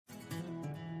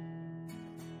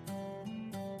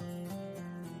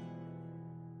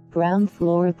Ground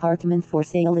floor apartment for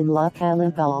sale in Cala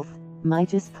Golf,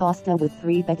 Mijas Costa with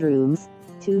 3 bedrooms,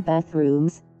 2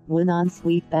 bathrooms, 1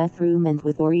 ensuite bathroom and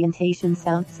with orientation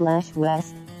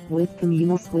south/west, with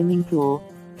communal swimming pool,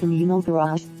 communal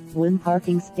garage, 1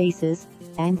 parking spaces,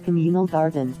 and communal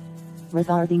garden.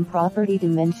 Regarding property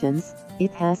dimensions,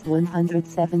 it has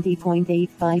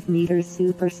 170.85 meters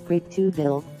superscript 2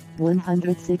 build,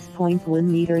 106.1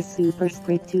 meters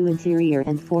superscript 2 interior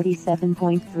and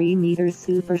 47.3 meters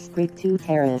superscript 2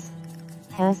 terrace.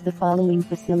 Has the following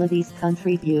facilities: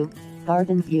 country view,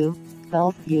 garden view,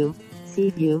 golf view, sea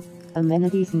view,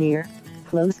 amenities near,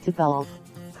 close to golf,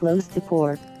 close to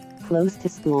port, close to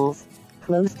schools,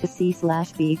 close to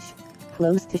sea/beach,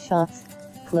 close to shops,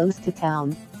 close to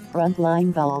town,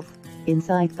 frontline golf,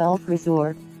 inside golf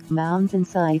resort,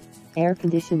 mountainside, air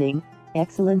conditioning,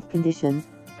 excellent condition,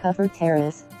 covered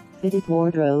terrace, fitted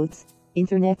wardrobes,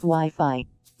 internet Wi-Fi,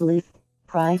 lift,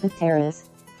 private terrace,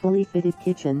 fully fitted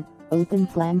kitchen, open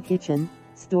plan kitchen,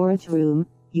 storage room,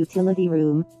 utility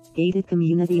room, gated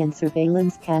community and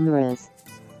surveillance cameras.